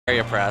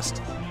area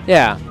pressed.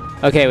 Yeah.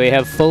 Okay, we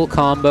have full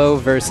combo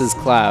versus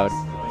Cloud.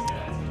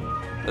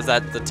 Is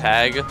that the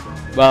tag?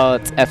 Well,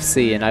 it's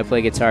FC, and I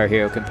play Guitar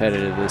Hero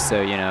competitively,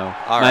 so, you know,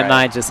 my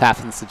mind just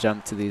happens to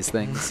jump to these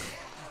things.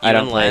 I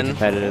don't play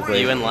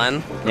competitively. You and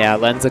Len? Yeah,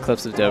 Len's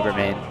Eclipse of Dover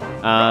main.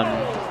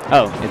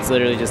 Oh, it's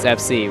literally just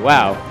FC.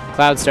 Wow.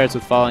 Cloud starts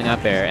with falling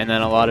up air, and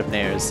then a lot of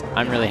nairs.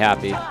 I'm really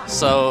happy.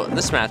 So,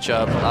 this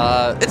matchup,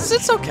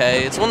 it's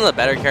okay. It's one of the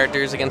better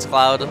characters against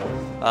Cloud.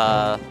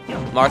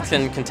 Marth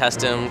can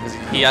contest him, because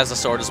he has a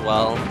sword as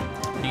well.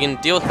 You can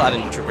deal with Cloud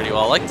and neutral pretty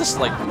well. Like this,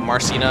 like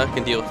Marcina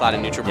can deal with Cloud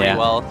and neutral pretty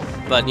well.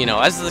 But you know,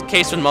 as is the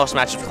case with most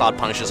matchups, Cloud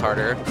punishes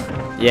harder.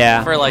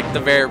 Yeah. For like the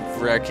very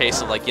rare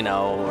case of like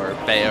or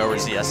Bayo or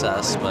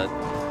ZSS, but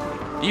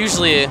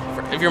usually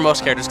if you're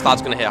most characters,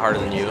 Cloud's gonna hit harder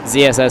than you.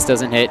 ZSS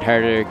doesn't hit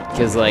harder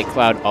because like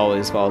Cloud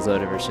always falls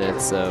out of her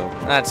shit. So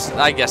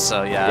I guess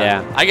so. Yeah.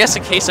 Yeah. I guess a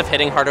case of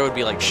hitting harder would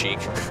be like Sheik,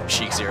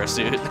 Sheik Zero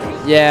Suit.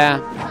 Yeah.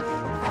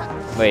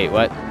 Wait,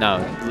 what? No,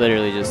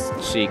 literally just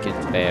Sheik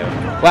and Bayo.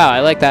 Wow,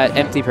 I like that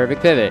empty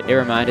perfect pivot. It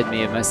reminded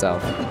me of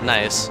myself.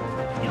 Nice.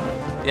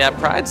 Yeah,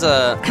 Pryde's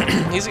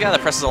he's a guy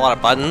that presses a lot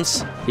of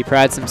buttons. He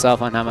prides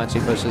himself on how much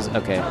he pushes.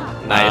 Okay.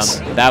 Nice.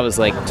 That was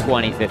like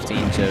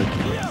 2015 choke.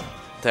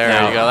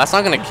 There you go. That's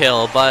not gonna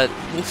kill, but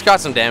he's got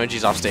some damage.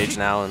 He's off stage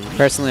now. And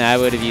personally, I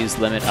would have used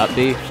limit up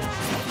B,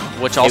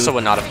 which also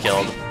would not have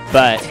killed.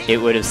 But it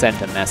would have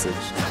sent a message.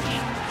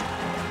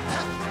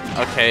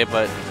 Okay,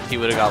 but he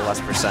would have got less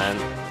percent.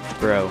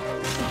 Bro.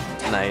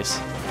 Nice.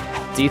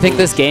 Do you think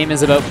this game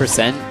is about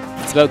percent?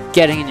 It's about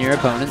getting in your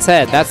opponent's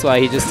head. That's why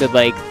he just did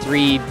like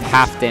 3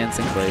 half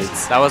dancing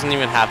blades. That wasn't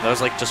even half. That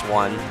was like just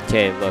 1.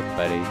 Okay, look,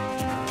 buddy.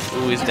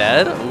 Ooh, he's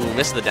dead? Ooh,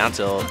 missed the down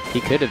tilt.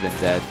 He could have been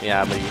dead.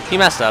 Yeah, but he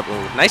messed up.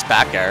 Ooh, nice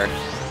back air.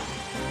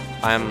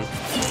 I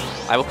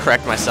will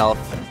correct myself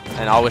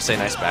and always say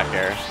nice back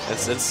air.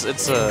 It's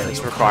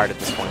required at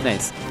this point.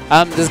 Nice.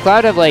 Does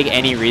Cloud have like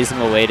any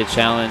reasonable way to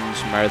challenge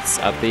Marth's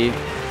up B?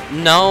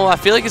 No, I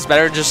feel like it's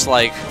better just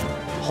like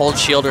hold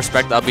shield,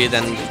 respect up B,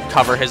 than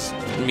cover his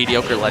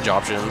mediocre ledge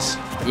options.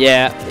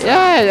 Yeah,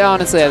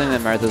 honestly, I think that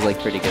Marth has like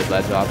pretty good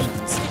ledge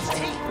options.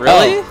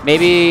 Really? Oh,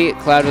 maybe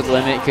Cloud with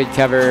limit could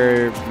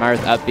cover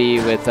Marth up B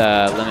with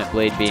limit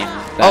blade beam.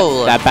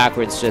 That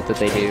backwards shit that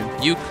they do.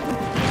 You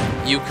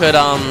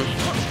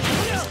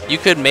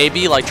could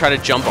maybe like try to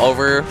jump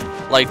over,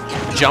 like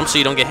jump so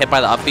you don't get hit by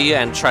the up B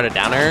and try to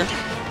down air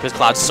because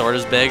Cloud's sword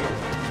is big.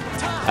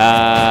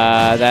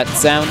 That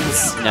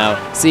sounds no.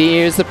 See,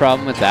 here's the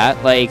problem with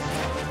that. Like,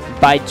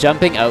 by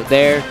jumping out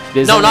there,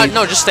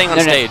 no, just staying on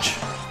stage.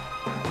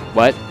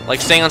 What? Like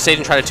staying on stage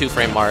and try to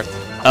 2-frame Marth.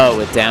 Oh,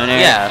 with down air?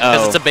 Yeah,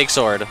 because it's a big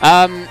sword.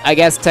 I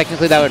guess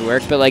technically that would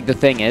work, but like the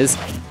thing is,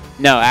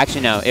 no,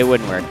 actually no, it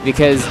wouldn't work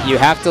because you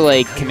have to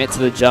like commit to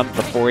the jump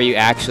before you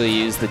actually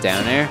use the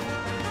down air.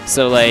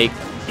 So like,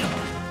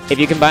 if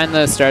you combine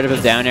the startup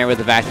of down air with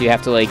the fact that you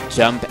have to like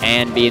jump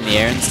and be in the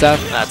air and stuff,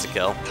 that's a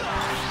kill.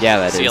 Yeah,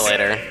 that is. See you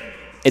later.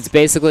 It's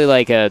basically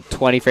like a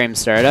 20-frame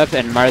startup,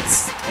 and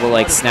Marth's will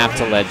like snap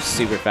to ledge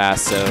super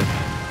fast, so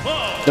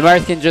the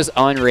Marth can just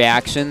on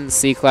reaction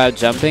see Cloud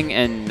jumping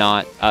and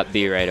not up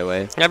B right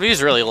away. Yeah, but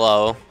he's really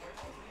low.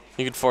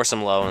 You could force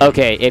him low.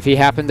 Okay, if he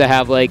happened to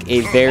have like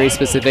a very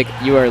specific,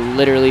 you are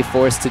literally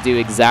forced to do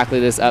exactly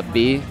this up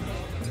B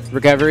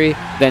recovery,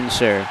 then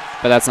sure,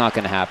 but that's not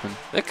going to happen.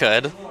 It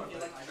could.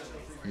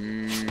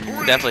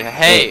 Definitely.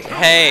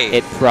 Hey.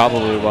 It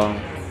probably won't.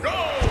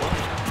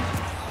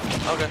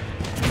 Okay.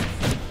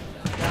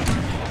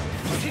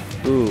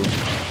 Ooh.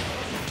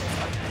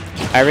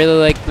 I really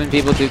like when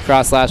people do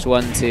cross slash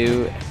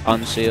 1-2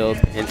 on shield.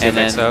 Into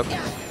mix-up.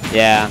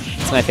 Yeah,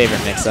 it's my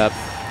favorite mix-up.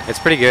 It's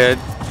pretty good.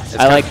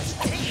 Sorry,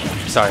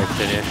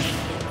 continue.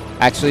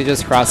 Actually,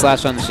 just cross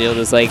slash on shield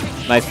is like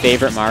my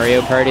favorite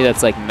Mario Party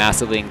that's like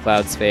massively in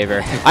Cloud's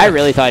favor. I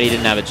really thought he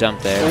didn't have a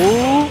jump there.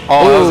 Ooh.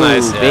 Oh, that was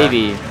nice. Yeah.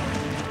 Baby.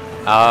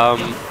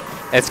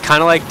 It's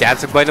kind of like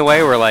Dancing Blade in a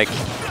way where like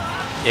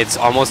it's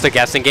almost a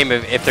guessing game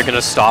if they're going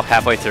to stop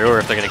halfway through or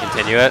if they're going to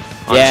continue it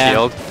on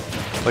shield.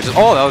 Which is,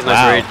 oh, that was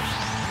nice read.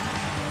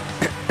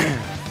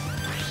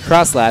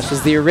 Cross slash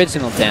is the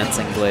original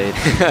Dancing Blade.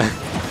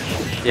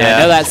 Yeah. I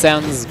know that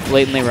sounds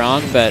blatantly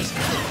wrong, but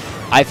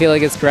I feel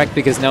like it's correct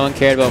because no one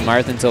cared about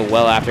Marth until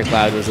well after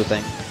Cloud was a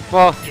thing.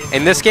 Well,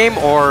 in this game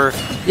or?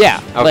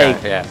 Yeah. Okay,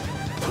 like, yeah.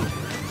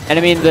 And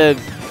I mean, the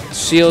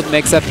shield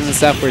mix-up and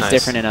stuff was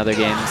different in other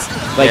games.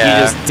 Like, you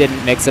just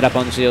didn't mix it up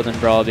on shield and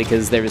Brawl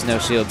because there was no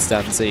shield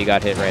stun, so you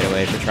got hit right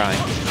away for trying.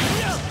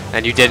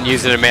 And you didn't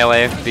use it in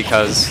Melee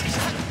because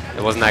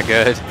it wasn't that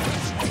good?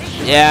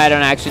 Yeah, I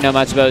don't actually know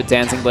much about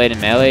Dancing Blade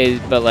and Melee,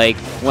 but like,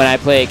 when I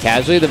play it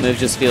casually, the move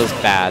just feels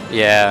bad.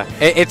 Yeah.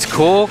 It's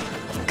cool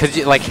because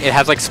like it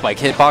has like spike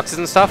hitboxes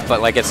and stuff,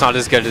 but like it's not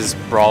as good as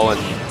Brawl and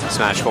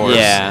Smash 4s.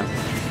 Yeah.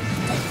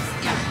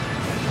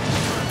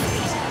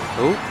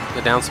 Ooh,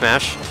 the down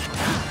smash.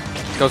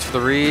 Goes for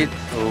the read.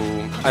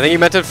 Ooh. I think you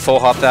meant to full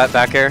hop that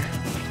back air.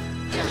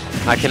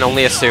 I can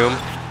only assume.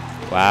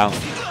 Wow.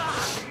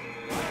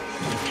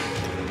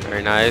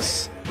 Very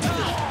nice.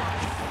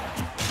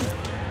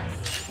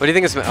 What do you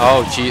think is?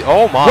 Oh gee.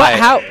 Oh my. What?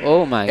 How?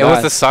 Oh my god. It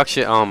was the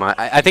suction. Oh my.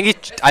 I think he.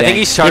 I think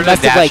he started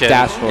must to have, like, dash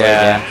dash forward,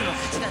 yeah.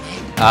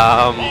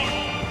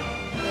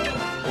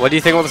 What do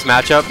you think about this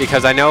matchup?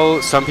 Because I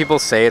know some people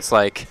say it's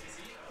like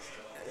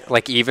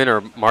even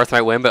or Marth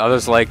might win, but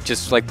others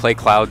just play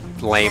Cloud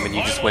lame and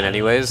you just win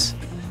anyways.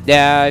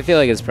 Yeah, I feel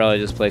like it's probably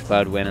just play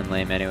Cloud, win, and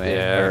lame anyway.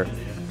 Yeah. Or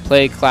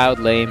play Cloud,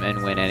 lame,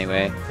 and win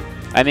anyway.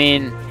 I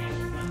mean,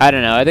 I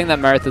don't know. I think that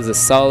Marth is a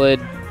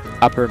solid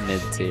upper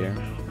mid tier.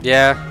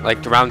 Yeah,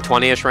 like around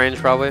 20-ish range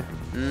probably.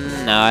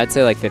 No, I'd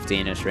say like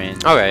 15-ish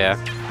range. Okay, yeah.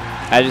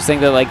 I just think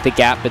that like the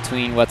gap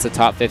between what's a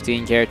top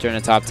 15 character and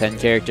a top 10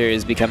 character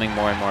is becoming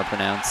more and more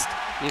pronounced.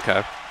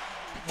 Okay.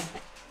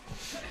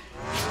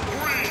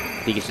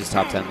 I think it's just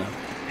top 10 though.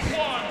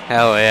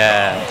 Hell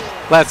yeah.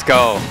 Let's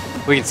go.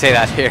 We can say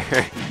that here.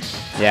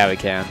 Yeah, we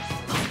can.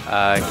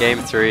 Game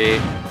 3,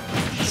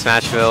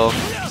 Smashville.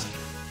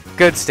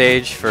 Good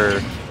stage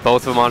for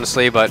both of them,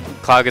 honestly, but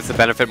Cloud gets the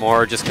benefit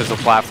more just because of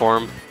the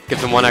platform.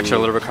 Gives him one extra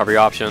little recovery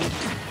option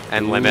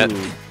and limit.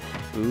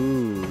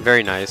 Ooh.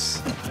 Very nice.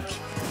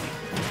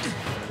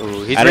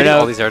 Ooh, he's reading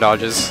all these air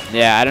dodges.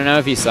 Yeah, I don't know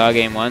if you saw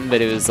game 1,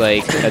 but it was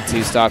like a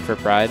 2-stock for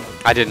Pryde.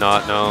 I did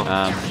not know.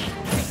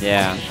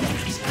 Yeah.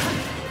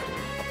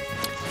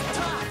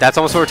 That's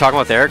almost what we're talking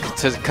about there,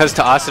 because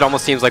to us it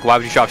almost seems like why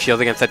would you drop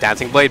shield against that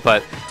Dancing Blade,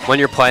 but when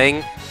you're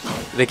playing,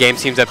 the game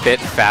seems a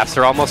bit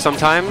faster almost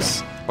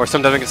sometimes, or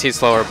sometimes I can see it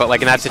slower, but like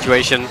in that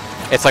situation,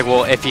 it's like,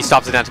 well, if he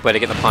stops the Dancing Blade, I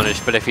get the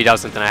punish, but if he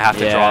doesn't, then I have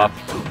to drop.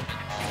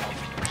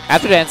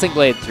 After Dancing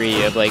Blade 3,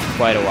 you have like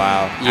quite a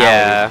while.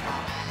 Yeah.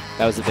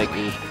 That was a big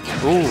lead.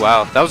 Ooh,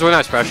 wow. That was really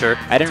nice pressure.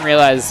 I didn't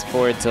realize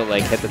forward tilt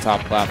like hit the top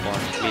platform.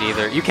 Me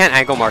neither. You can't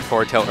angle mark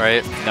forward tilt,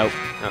 right? Nope.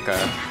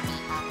 Okay.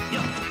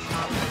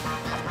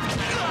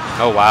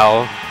 Oh,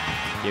 wow.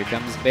 Here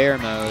comes bear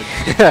mode.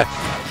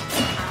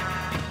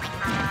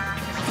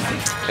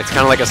 It's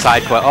kind of like a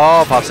side quest.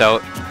 Oh, pops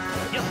out.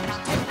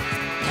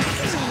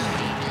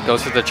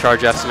 Goes for the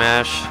charge F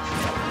smash.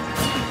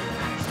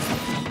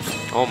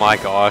 Oh my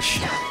gosh.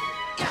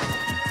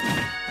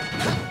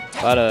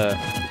 A lot of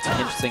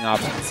interesting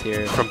options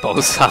here. From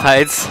both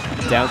sides.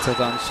 Down tilt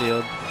on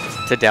shield.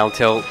 To down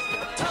tilt.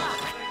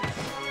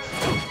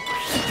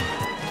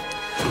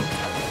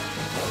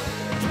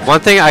 One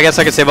thing I guess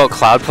I could say about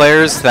Cloud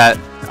players that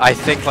I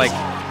think like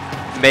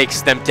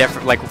makes them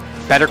different, like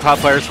better Cloud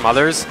players from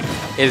others,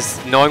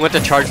 is knowing what to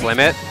charge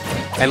limit.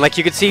 And like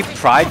you could see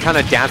Pryde kind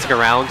of dancing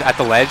around at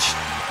the ledge,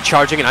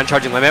 charging and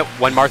uncharging limit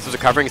when Marth was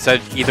recovering instead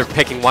of either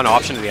picking one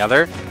option or the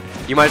other.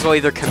 You might as well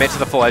either commit to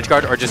the full edge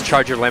guard or just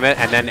charge your limit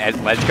and then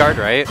ledge guard,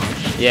 right?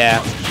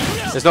 Yeah.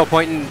 There's no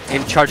point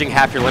in charging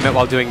half your limit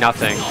while doing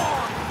nothing.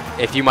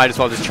 If you might as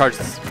well just charge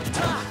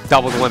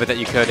double the limit that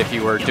you could if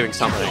you were doing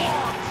something.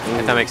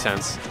 If that makes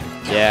sense.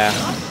 Yeah.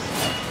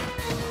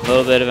 A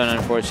little bit of an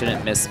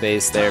unfortunate miss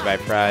space there by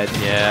Pryde.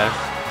 Yeah.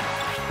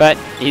 But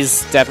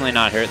he's definitely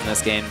not hurt in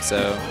this game,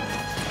 so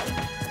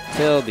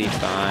he'll be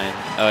fine.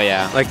 Oh,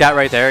 yeah. Like that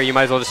right there, you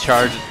might as well just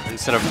charge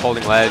instead of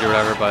holding ledge or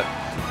whatever, but...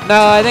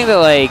 No, I think that,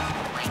 like,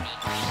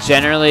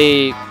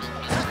 generally,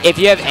 if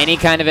you have any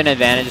kind of an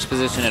advantage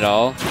position at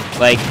all,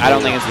 like, I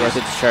don't think it's worth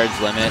it to charge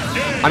limit.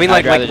 I mean,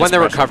 like when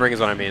they're recovering is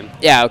what I mean.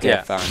 Yeah,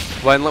 okay, fine.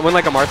 When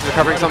like a Marth is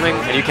recovering something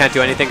and you can't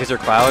do anything because you're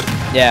Cloud.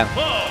 Yeah.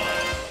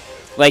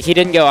 Like, he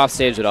didn't go off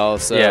stage at all,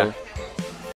 so